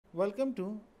Welcome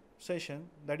to session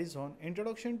that is on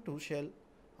Introduction to Shell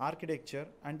Architecture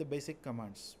and the Basic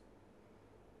Commands.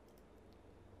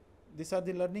 These are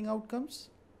the learning outcomes.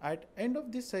 At end of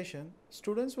this session,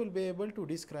 students will be able to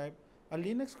describe a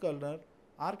Linux kernel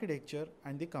architecture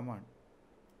and the command.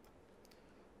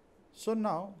 So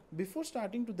now, before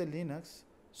starting to the Linux,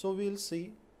 we will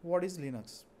see what is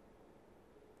Linux.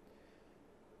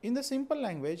 In the simple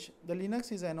language, the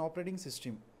Linux is an operating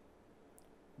system.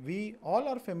 We all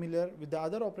are familiar with the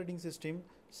other operating system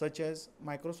such as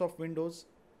Microsoft Windows,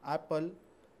 Apple,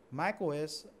 Mac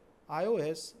OS,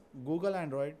 iOS, Google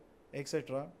Android,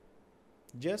 etc.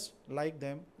 Just like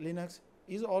them, Linux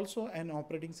is also an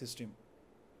operating system.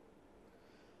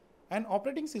 An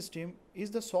operating system is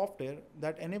the software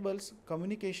that enables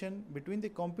communication between the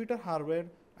computer hardware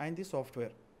and the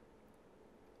software.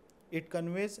 It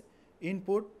conveys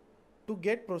input to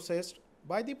get processed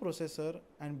by the processor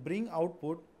and bring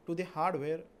output to the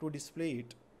hardware to display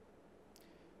it.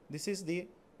 This is the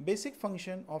basic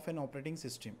function of an operating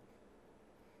system.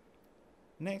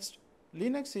 Next,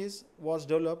 Linux was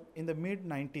developed in the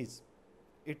mid-90s.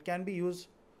 It can be used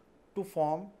to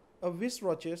form a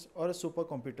wristwatches or a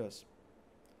supercomputers.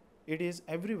 It is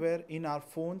everywhere in our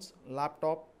phones,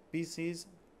 laptop, PCs,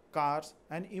 cars,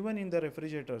 and even in the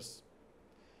refrigerators.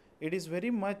 It is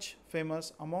very much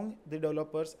famous among the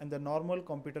developers and the normal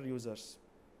computer users.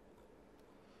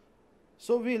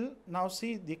 So we'll now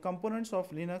see the components of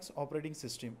Linux operating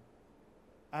system.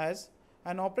 As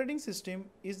an operating system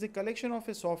is the collection of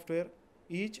a software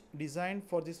each designed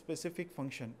for the specific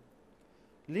function.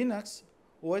 Linux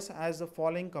OS has the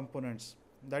following components,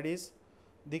 that is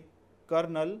the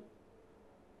kernel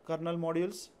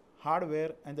modules,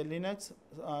 hardware, and the Linux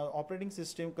operating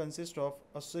system consists of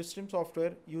a system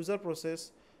software, user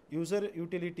process, user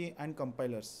utility, and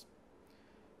compilers.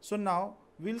 So now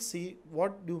we'll see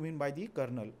what do you mean by the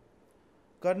kernel.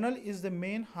 Kernel is the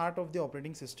main heart of the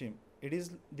operating system. It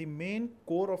is the main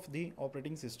core of the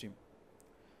operating system.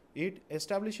 It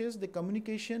establishes the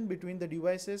communication between the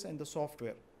devices and the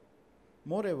software.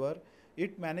 Moreover,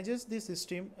 it manages the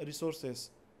system resources.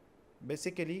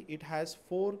 Basically, it has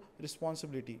 4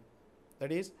 responsibilities.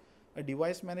 That is a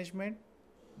device management,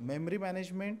 memory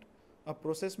management, a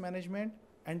process management,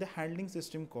 and the handling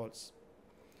system calls.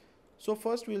 So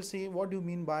first we'll see what do you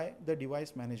mean by the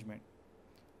device management.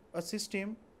 A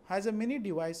system has a many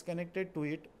devices connected to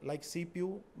it like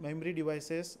CPU, memory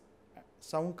devices,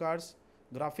 sound cards,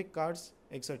 graphic cards,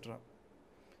 etc.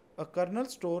 A kernel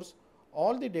stores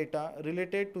all the data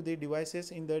related to the devices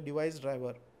in the device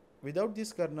driver. Without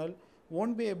this kernel,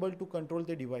 won't be able to control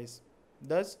the device.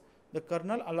 Thus, the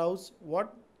kernel allows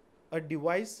what a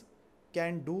device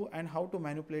can do and how to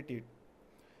manipulate it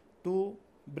to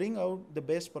bring out the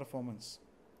best performance.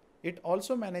 It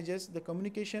also manages the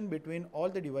communication between all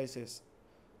the devices.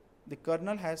 The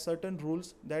kernel has certain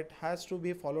rules that has to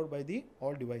be followed by the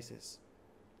all devices.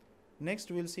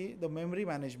 Next, we'll see the memory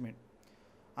management.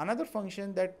 Another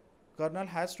function that kernel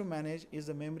has to manage is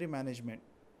the memory management.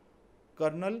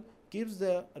 Kernel keeps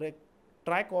the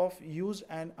track of used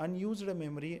and unused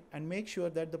memory and make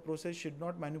sure that the process should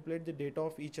not manipulate the data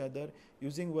of each other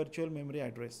using virtual memory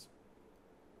address.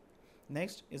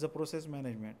 Next is the process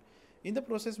management. In the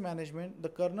process management, the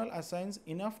kernel assigns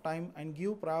enough time and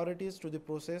give priorities to the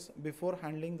process before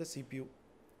handling the CPU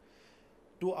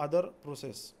to other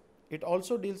process. It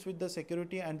also deals with the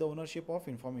security and the ownership of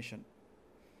information.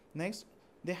 Next,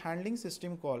 the handling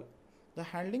system call. The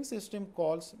handling system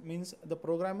calls means the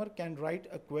programmer can write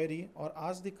a query or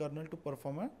ask the kernel to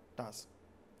perform a task.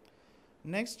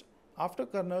 Next, after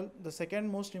kernel, the second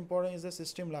most important is the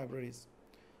system libraries.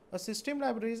 A system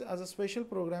library is a special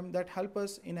program that help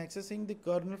us in accessing the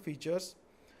kernel features.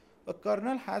 A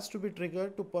kernel has to be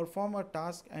triggered to perform a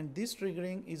task, and this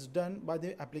triggering is done by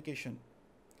the application.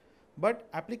 But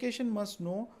application must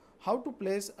know how to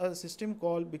place a system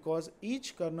call because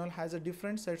each kernel has a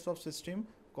different sets of system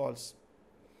calls.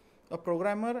 A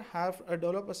programmer have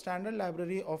developed a standard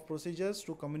library of procedures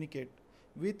to communicate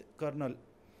with kernel.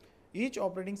 Each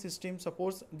operating system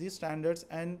supports these standards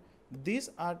and these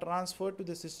are transferred to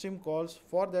the system calls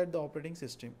for that the operating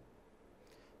system.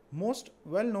 Most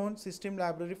well-known system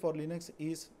library for Linux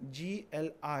is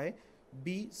GLIBC,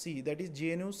 that is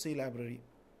GNU C library.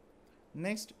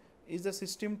 Next is the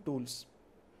system tools.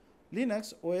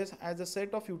 Linux OS has a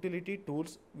set of utility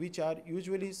tools which are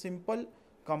usually simple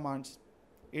commands.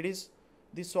 It is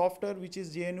the software which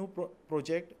is GNU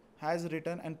project has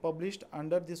written and published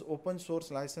under this open source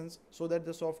license so that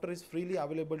the software is freely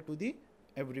available to the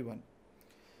everyone.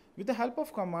 With the help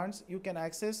of commands, you can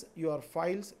access your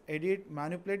files, edit,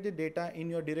 manipulate the data in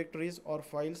your directories or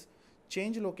files,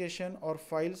 change location or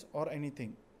files or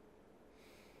anything.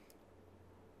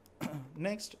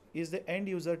 Next is the end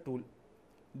user tool.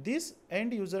 This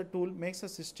end user tool makes a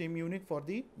system unique for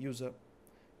the user.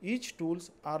 Each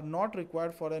tools are not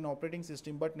required for an operating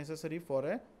system but necessary for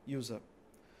a user.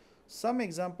 Some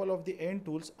example of the end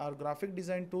tools are graphic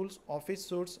design tools, office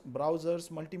suites, browsers,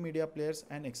 multimedia players,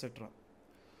 and etc.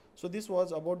 So this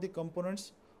was about the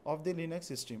components of the Linux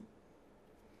system.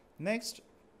 Next,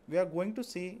 we are going to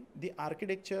see the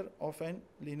architecture of an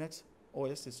Linux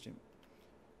OS system.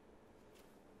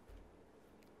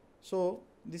 So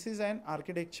this is an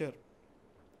architecture.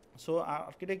 So our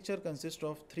architecture consists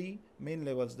of three main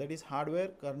levels, that is hardware,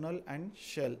 kernel, and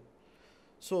shell.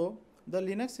 So the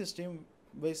Linux system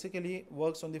basically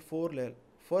works on the four layers.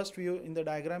 First view in the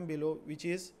diagram below, which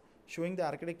is showing the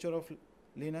architecture of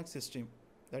Linux system,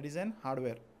 that is an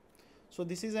hardware. So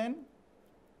this is an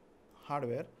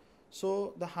hardware.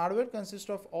 So the hardware consists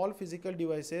of all physical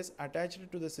devices attached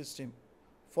to the system.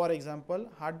 For example,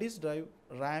 hard disk drive,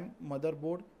 RAM,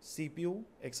 motherboard, CPU,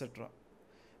 etc.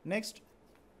 Next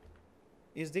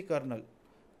is the kernel.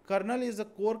 Kernel is the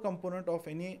core component of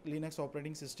any Linux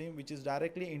operating system which is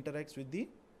directly interacts with the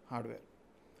hardware.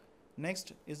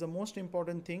 Next is the most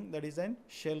important thing, that is an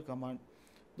shell command.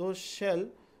 Though shell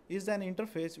is an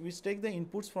interface which takes the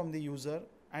inputs from the user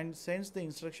and sends the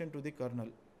instruction to the kernel,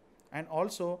 and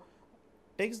also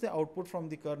takes the output from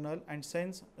the kernel and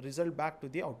sends result back to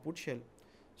the output shell.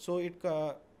 So it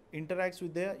interacts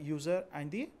with the user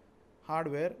and the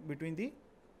hardware between the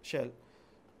shell.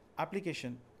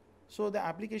 Application. So the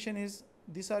application is,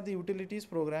 these are the utilities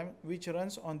program which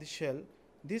runs on the shell.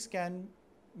 This can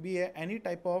be any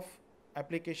type of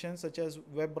application such as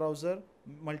web browser,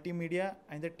 multimedia,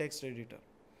 and the text editor.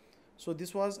 So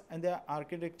this was the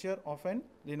architecture of an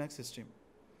Linux system.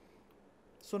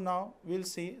 So now we'll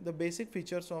see the basic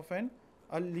features of a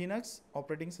Linux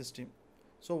operating system.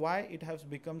 So why it has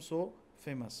become so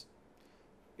famous?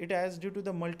 It has due to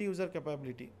the multi-user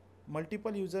capability.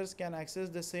 Multiple users can access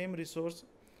the same resource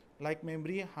like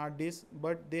memory, hard disk,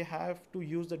 but they have to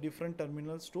use the different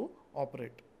terminals to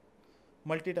operate.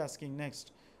 Multitasking.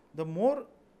 Next, the more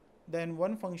than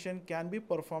one function can be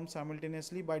performed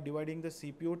simultaneously by dividing the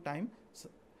CPU time.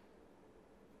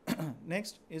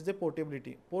 Next is the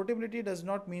portability. Portability does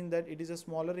not mean that it is a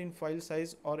smaller in file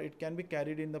size or it can be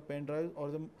carried in the pen drive or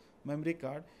the memory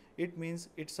card. It means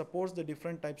it supports the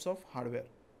different types of hardware.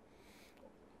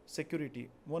 Security.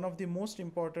 One of the most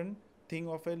important thing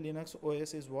of a Linux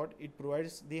OS is what it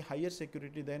provides the higher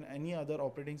security than any other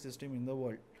operating system in the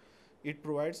world. It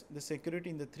provides the security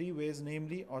in the three ways,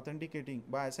 namely authenticating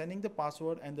by assigning the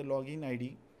password and the login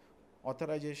ID,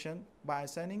 authorization by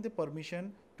assigning the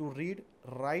permission to read,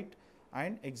 write,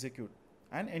 and execute,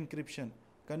 and encryption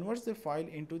converts the file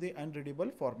into the unreadable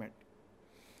format.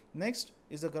 Next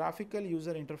is the graphical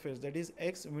user interface, that is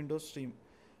X Windows Stream.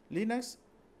 Linux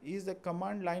is the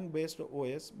command line based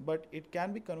OS, but it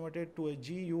can be converted to a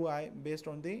GUI based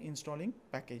on the installing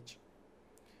package.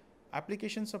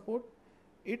 Application support.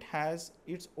 It has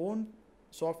its own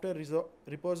software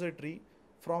repository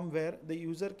from where the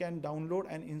user can download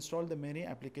and install the many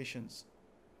applications.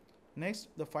 Next,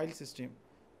 the file system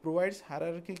provides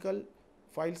hierarchical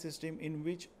file system in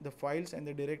which the files and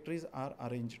the directories are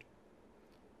arranged.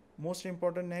 Most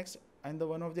important next, and the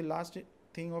one of the last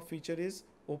thing of feature is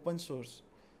open source.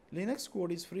 Linux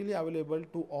code is freely available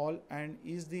to all and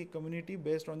is the community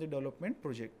based on the development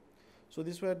project. So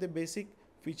these were the basic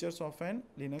features of an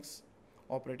Linux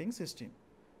operating system.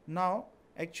 Now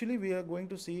actually we are going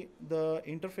to see the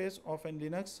interface of an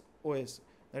Linux OS,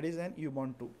 that is an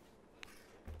Ubuntu.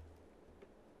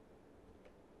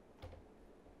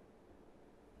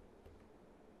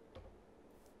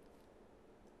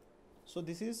 So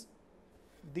this is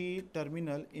the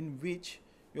terminal in which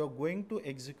you are going to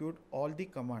execute all the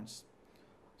commands.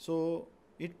 So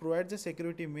it provides the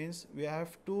security, means we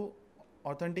have to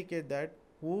authenticate that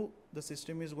who the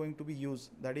system is going to be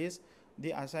used, that is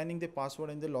the assigning the password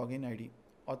and the login ID,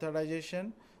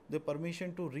 authorization, the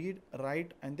permission to read,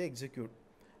 write, and the execute,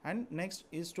 and next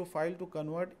is to file to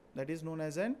convert, that is known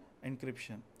as an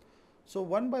encryption. So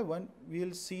one by one we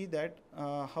will see that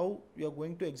how we are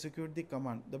going to execute the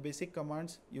command, the basic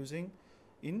commands using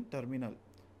in terminal.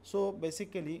 So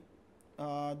basically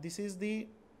this is the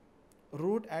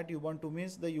root at Ubuntu,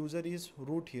 means the user is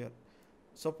root here.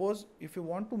 Suppose if you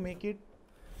want to make it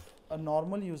a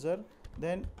normal user,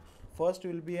 then first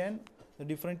will be the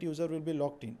different user will be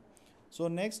logged in. So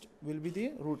next will be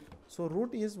the root. So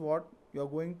root is what you are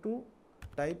going to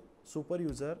type super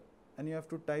user, and you have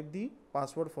to type the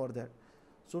password for that.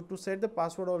 So to set the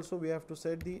password also we have to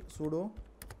set the sudo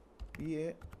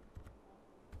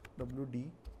PWD.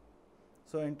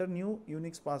 So enter new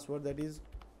Unix password, that is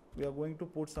we are going to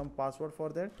put some password for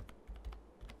that.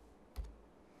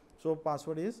 So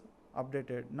password is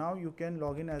updated. Now you can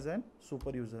log in as an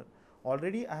super user.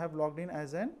 Already I have logged in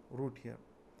as an root here.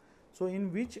 So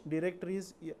in which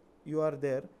directories you are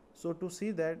there? So to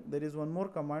see that, there is one more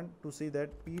command to see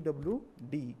that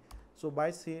PWD. So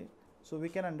by say, so we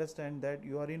can understand that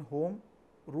you are in home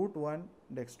root 1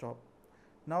 desktop.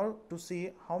 Now to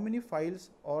see how many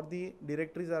files or the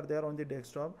directories are there on the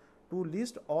desktop, to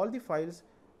list all the files,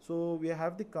 so we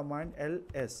have the command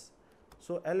ls.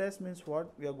 So ls means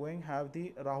what? We are going to have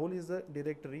the Rahul is the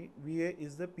directory, VA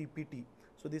is the PPT.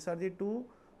 So these are the two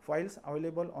files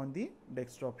available on the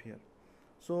desktop here.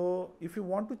 So if you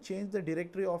want to change the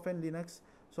directory of an Linux,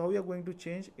 so how we are going to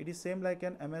change? It is same like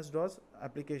an MS-DOS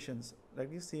applications, like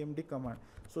the CMD command.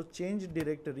 So change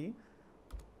directory.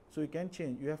 So you can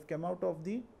change. You have come out of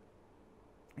the,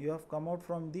 you have come out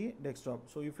from the desktop.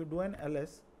 So if you do an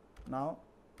ls now,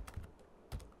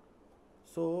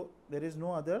 so there is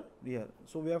no other here.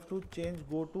 So we have to change,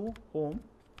 go to home,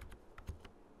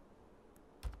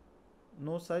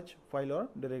 no such file or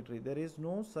directory. There is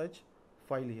no such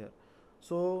file here.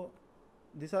 So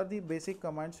these are the basic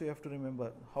commands you have to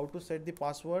remember. How to set the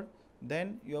password,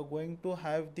 then you are going to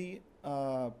have the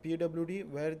PWD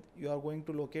where you are going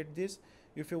to locate this.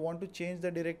 If you want to change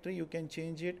the directory, you can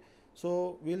change it.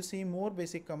 So we'll see more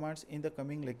basic commands in the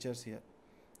coming lectures here.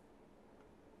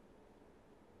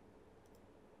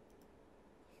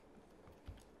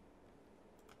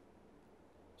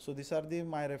 So these are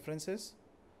my references.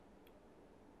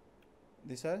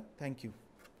 These are, thank you.